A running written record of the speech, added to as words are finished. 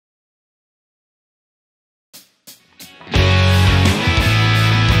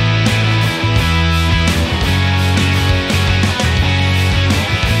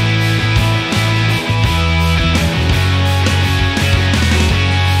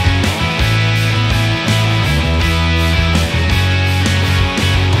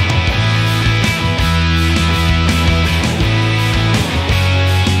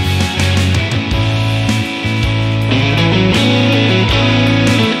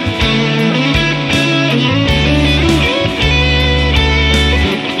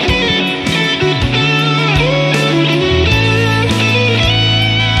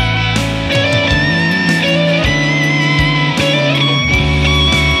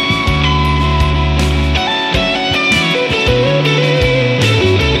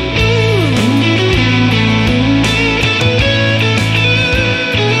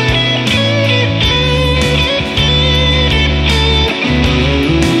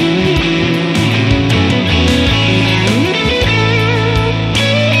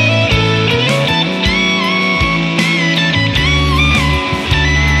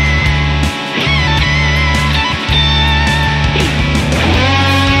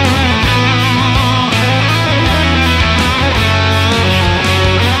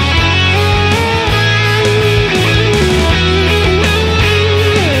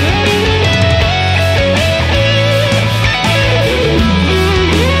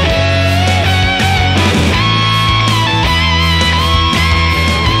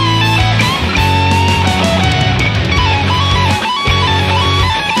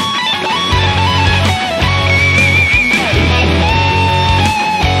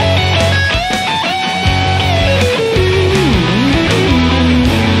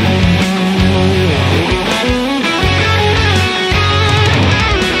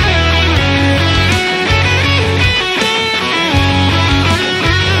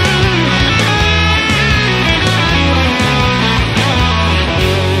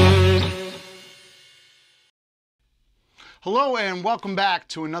Hello and welcome back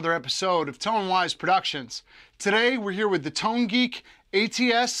to another episode of ToneWise Productions. Today we're here with the Tone Geek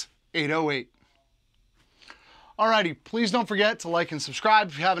ATS808. Alrighty, please don't forget to like and subscribe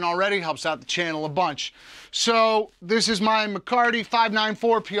if you haven't already, helps out the channel a bunch. So this is my McCarty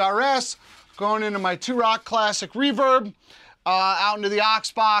 594 PRS going into my 2-Rock Classic reverb, out into the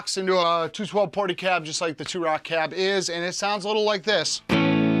aux box, into a 212 Porty cab just like the 2-Rock cab is, and it sounds a little like this.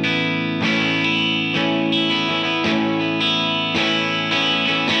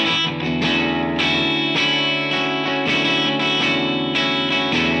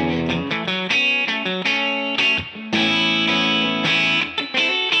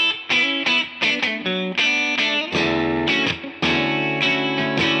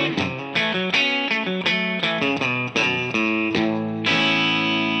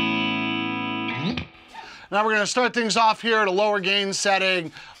 Now we're going to start things off here at a lower gain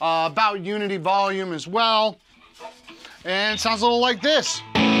setting, about unity volume as well, and it sounds a little like this.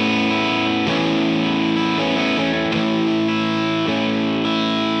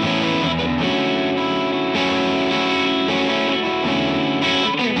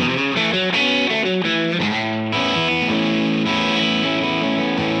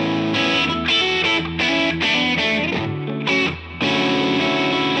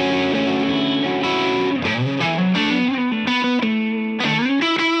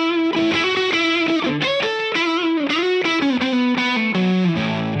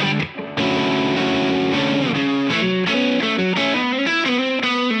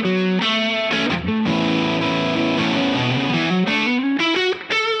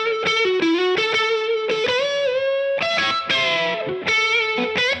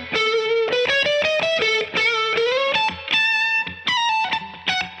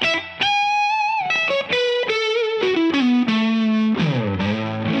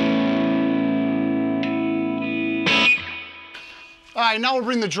 All right, now we'll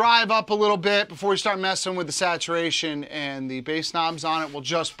bring the drive up a little bit before we start messing with the saturation and the bass knobs on it. We'll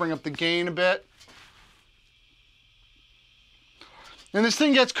just bring up the gain a bit. And this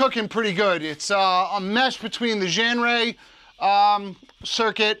thing gets cooking pretty good. It's a mesh between the Jan Ray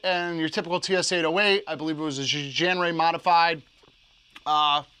circuit and your typical TS808. I believe it was a Jan Ray modified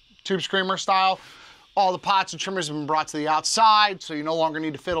tube screamer style. All the pots and trimmers have been brought to the outside, so you no longer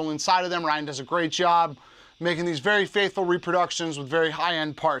need to fiddle inside of them. Ryan does a great job making these very faithful reproductions with very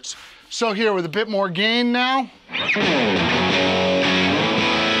high-end parts. So here with a bit more gain now.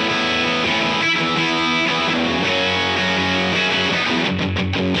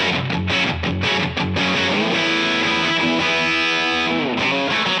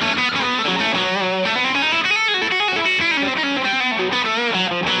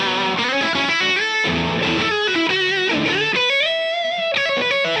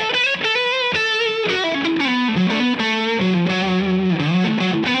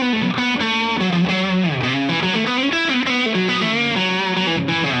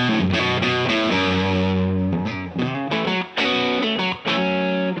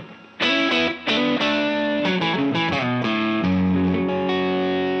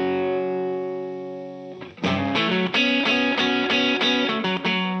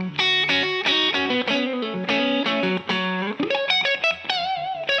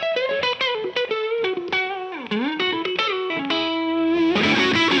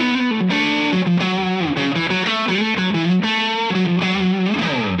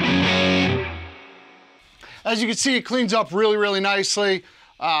 As you can see, it cleans up really, really nicely.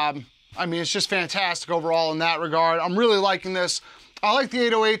 I mean, it's just fantastic overall in that regard. I'm really liking this. I like the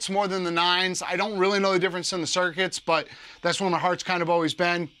 808s more than the 9s. I don't really know the difference in the circuits, but that's where my heart's kind of always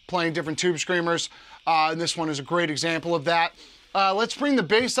been, playing different tube screamers. And this one is a great example of that. Let's bring the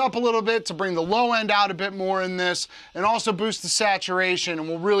bass up a little bit to bring the low end out a bit more in this, and also boost the saturation, and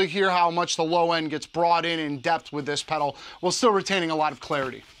we'll really hear how much the low end gets brought in depth with this pedal, while still retaining a lot of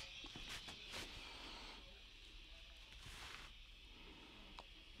clarity.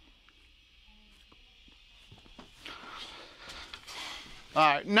 All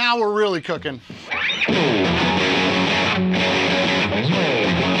right, now we're really cooking.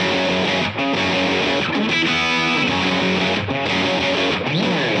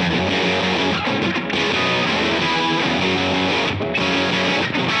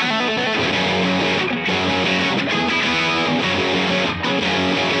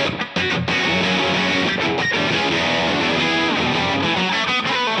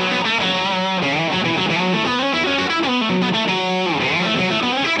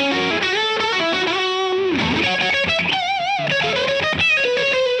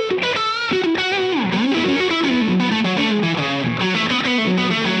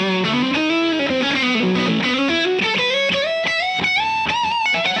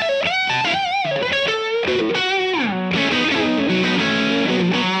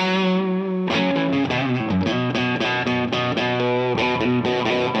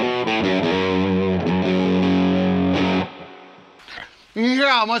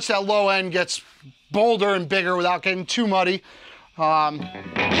 how much that low end gets bolder and bigger without getting too muddy.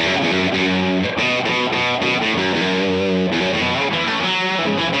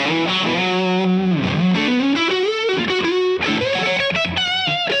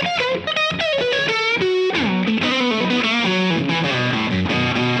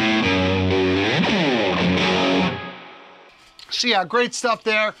 So yeah, great stuff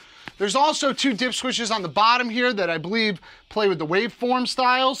there. There's also two dip switches on the bottom here that I believe play with the waveform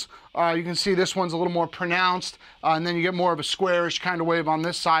styles. You can see this one's a little more pronounced, and then you get more of a squarish kind of wave on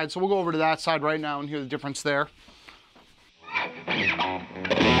this side. So we'll go over to that side right now and hear the difference there.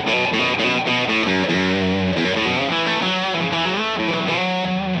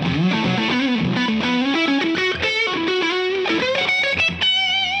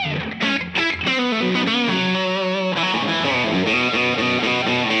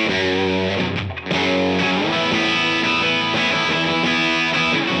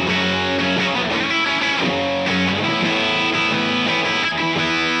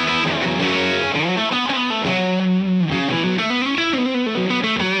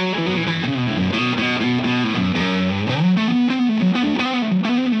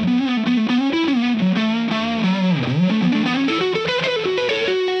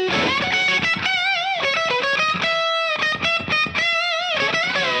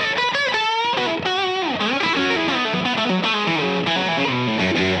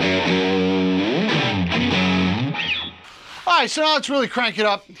 All right, so now let's really crank it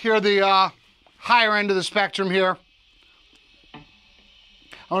up. Here are the higher end of the spectrum here. I'm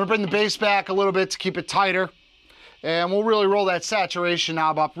gonna bring the bass back a little bit to keep it tighter. And we'll really roll that saturation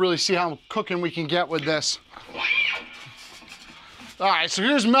knob up, really see how cooking we can get with this. All right, so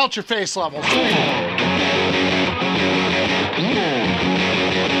here's melt your face levels.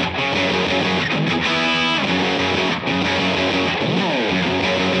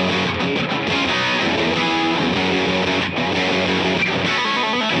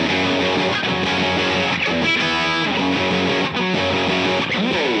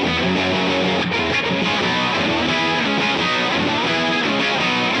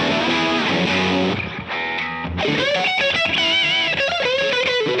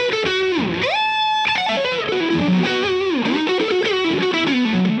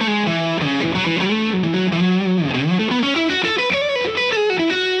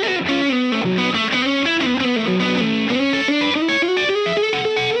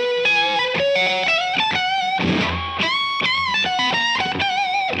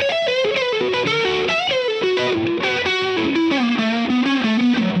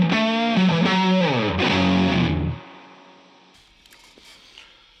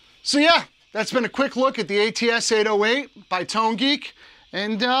 So yeah, that's been a quick look at the ATS808 by Geek,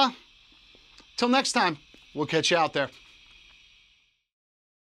 and till next time, we'll catch you out there.